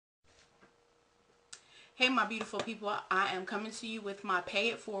Hey my beautiful people, I am coming to you with my pay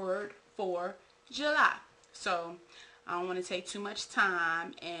it forward for July. So I don't want to take too much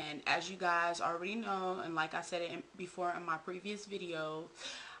time, and as you guys already know, and like I said it before in my previous video,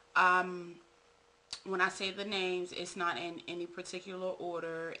 when I say the names, it's not in any particular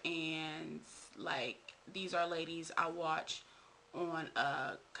order, and like these are ladies I watch on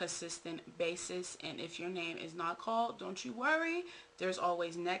a consistent basis, and if your name is not called, don't you worry, there's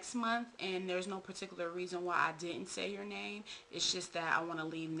always next month, and there's no particular reason why I didn't say your name. It's just that I want to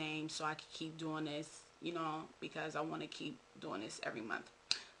leave names so I can keep doing this, you know, because I want to keep doing this every month.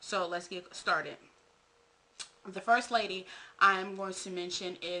 So let's get started. The first lady I'm going to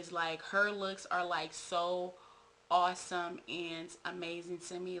mention is like, her looks are like so awesome and amazing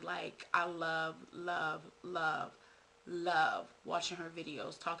to me. Like I love watching her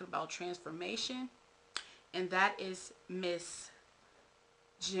videos talking about transformation, and that is Miss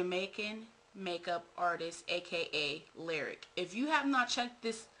Jamaican makeup artist, aka Lyric. If you have not checked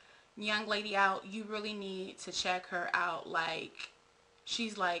this young lady out, you really need to check her out. Like,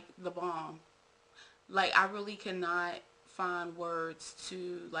 she's like the bomb. Like, I really cannot find words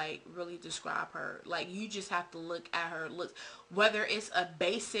to like really describe her. Like, you just have to look at her looks, whether it's a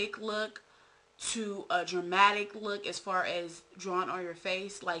basic look to a dramatic look as far as drawn on your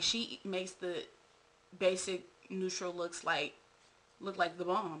face. Like, she makes the basic neutral looks like look like the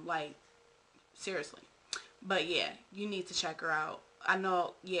bomb. Like, seriously. But yeah, you need to check her out. I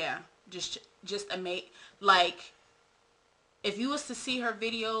know, yeah, just amazing. Like, if you was to see her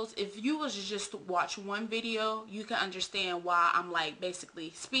videos, if you was to just watch one video, you can understand why I'm like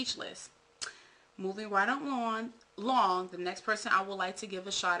basically speechless. Moving right along, the next person I would like to give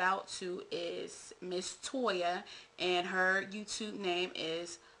a shout out to is Miss Toya, and her YouTube name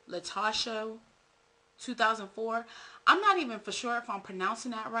is Latasha 2004. I'm not even for sure if I'm pronouncing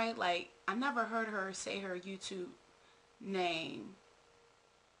that right. Like, I never heard her say her YouTube name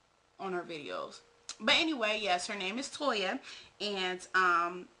on her videos. But anyway, yes, her name is Toya, and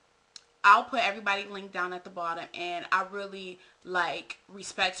I'll put everybody link down at the bottom, and I really like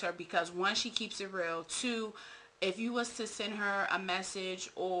respect her because one, she keeps it real. Two, if you was to send her a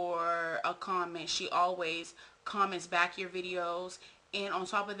message or a comment, she always comments back your videos. And on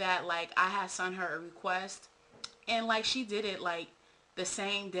top of that, like, I had sent her a request, and like she did it like the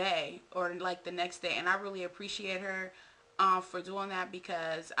same day or like the next day, and I really appreciate her for doing that,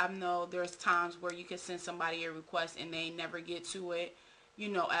 because I know there's times where you can send somebody a request and they never get to it, you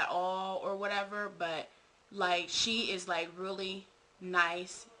know, at all or whatever. But like, she is like really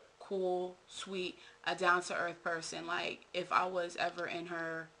nice, cool, sweet, a down-to-earth person. Like, if I was ever in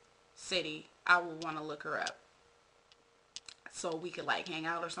her city, I would want to look her up so we could like hang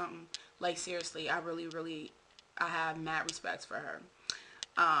out or something. Like, seriously, I really I have mad respect for her.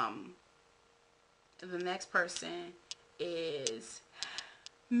 The next person is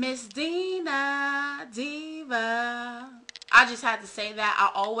Miss Dina Diva. I just had to say that. I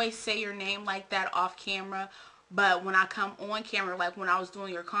always say your name like that off camera, but when I come on camera, like when I was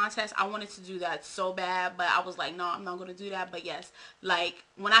doing your contest, I wanted to do that so bad, but I was like, no, I'm not going to do that. But yes, like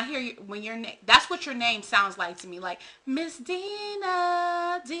when I hear you, when your name, that's what your name sounds like to me, like Miss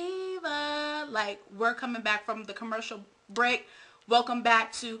Dina Diva. Like, we're coming back from the commercial break. Welcome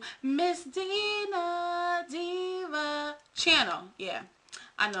back to Miss Dina Diva channel. Yeah,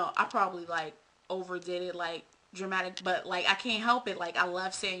 I know I probably like overdid it, like dramatic, but like I can't help it. Like, I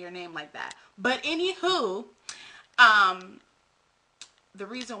love saying your name like that. But anywho, the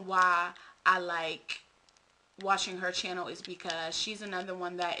reason why I like watching her channel is because she's another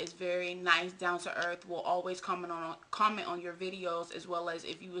one that is very nice, down to earth, will always comment on your videos, as well as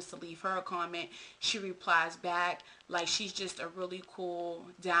if you was to leave her a comment, she replies back. Like, she's just a really cool,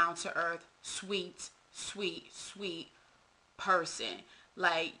 down to earth, sweet person.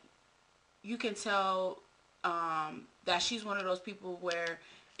 Like, you can tell that she's one of those people where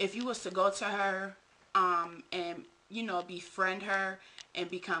if you was to go to her and, you know, befriend her and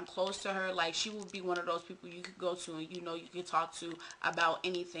become close to her, like, she would be one of those people you could go to and, you know, you could talk to about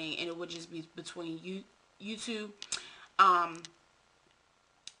anything, and it would just be between you two. And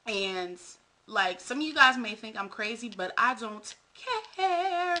like, some of you guys may think I'm crazy, but I don't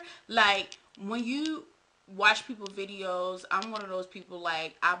care. Like, when you watch people videos, I'm one of those people,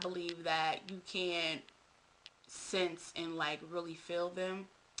 like, I believe that you can sense and like really feel them.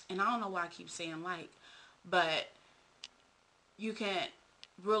 And I don't know why I keep saying like, but you can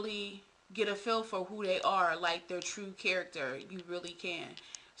really get a feel for who they are, like their true character. You really can.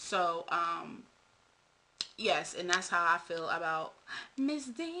 So yes, and that's how I feel about Miss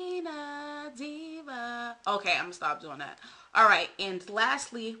Dina Diva. Okay, I'm gonna stop doing that. All right, and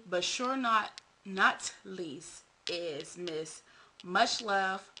lastly, but sure not not least, is Miss Much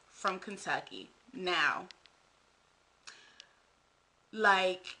Love from Kentucky. Now,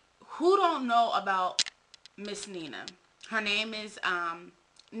 like, who don't know about Miss Nina? Her name is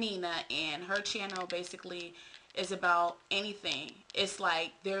Nina, and her channel basically is about anything. It's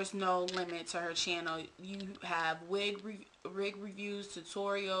like there's no limit to her channel. You have wig reviews,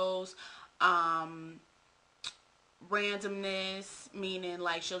 tutorials, um, randomness, meaning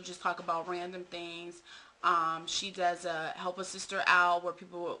like she'll just talk about random things. She does a help a sister out where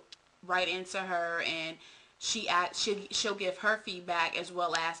people write into her, and she'll give her feedback, as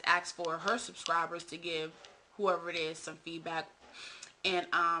well as ask for her subscribers to give whoever it is some feedback. And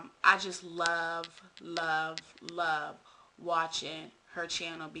I just love watching her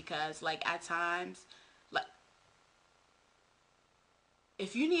channel, because like at times, like,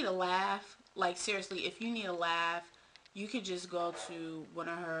 if you need a laugh, like seriously, if you need a laugh, you could just go to one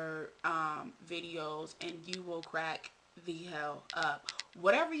of her videos and you will crack the hell up.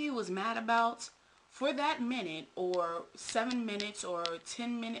 Whatever you was mad about for that minute or 7 minutes or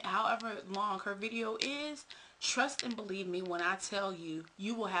 10 minutes, however long her video is, trust and believe me when I tell you,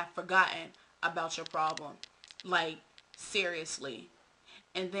 you will have forgotten about your problem. Like, seriously.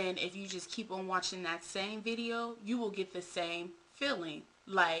 And then if you just keep on watching that same video, you will get the same feeling.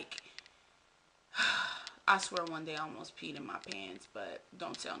 Like, I swear one day I almost peed in my pants, but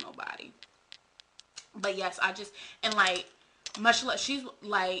don't tell nobody. But yes, and like, much less, she's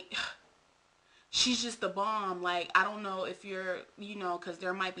like, she's just the bomb. Like, I don't know if you're, because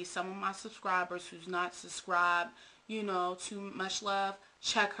there might be some of my subscribers who's not subscribed, to Much Love.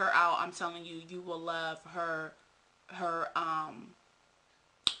 Check her out. I'm telling you, you will love her, her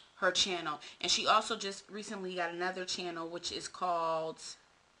channel. And she also just recently got another channel, which is called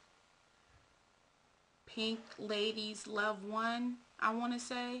Pink Ladies Love One, I want to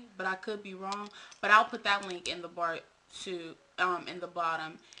say, but I could be wrong. But I'll put that link in the bar to in the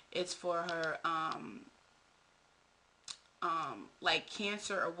bottom. It's for her like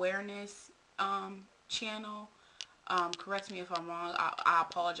cancer awareness channel. Correct me if I'm wrong. I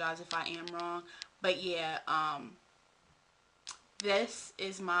apologize if I am wrong. But yeah, this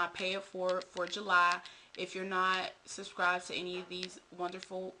is my pay it forward for July. If you're not subscribed to any of these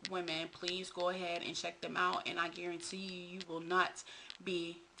wonderful women, please go ahead and check them out, and I guarantee you, you will not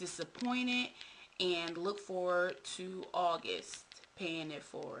be disappointed. And look forward to August paying it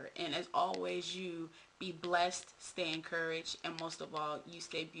forward. And as always, you be blessed, stay encouraged, and most of all, you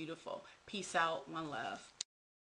stay beautiful. Peace out. One love.